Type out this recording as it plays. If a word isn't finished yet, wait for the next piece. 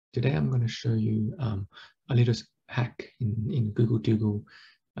Today I'm going to show you a little hack in Doodle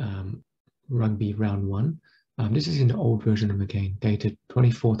Rugby Round 1. This is in the old version of the game, dated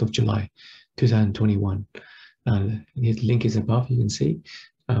 24th of July 2021. His link is above, you can see,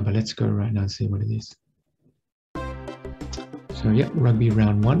 but let's go right now and see what it is. So yeah, Rugby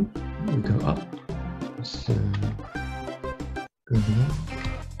Round 1, we go up, so go here,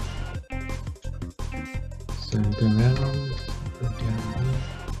 so go around, go down here,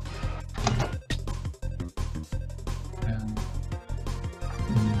 down,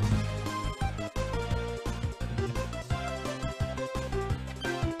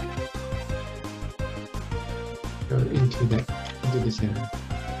 go into this area.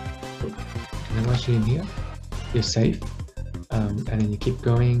 And then once you're in here, you're safe. And then you keep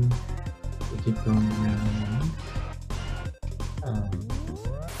going around,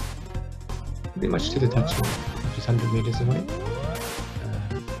 pretty much to the touchline, which is 100 meters away.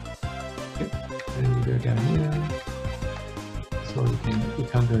 Yep. And then you go down here. So you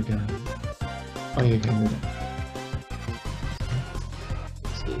can't go down. Oh, you can go down.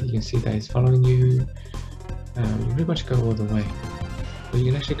 So you can see that it's following you. You pretty much go all the way. But you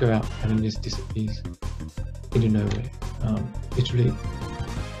can actually go out and then just disappears into nowhere. Literally,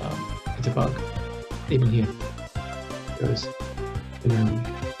 it's a bug. Even here, it goes,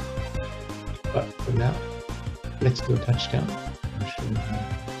 but for now, let's do a touchdown. I'll show you.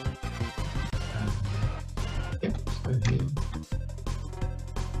 Yep, so here.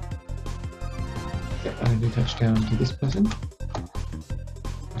 Yep, I'm gonna do a touchdown to this person.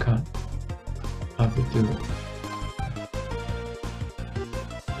 I can't. I have to do it.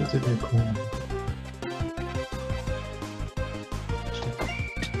 It's a very corner.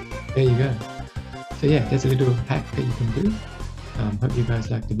 There you go. So yeah, there's a little hack that you can do. Hope you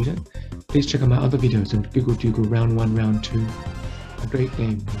guys liked the video. Please check out my other videos on Doodle Round 1, Round 2. A great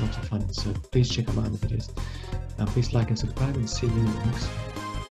game, lots of fun. So please check out my other videos. Please like and subscribe, and see you in the next one.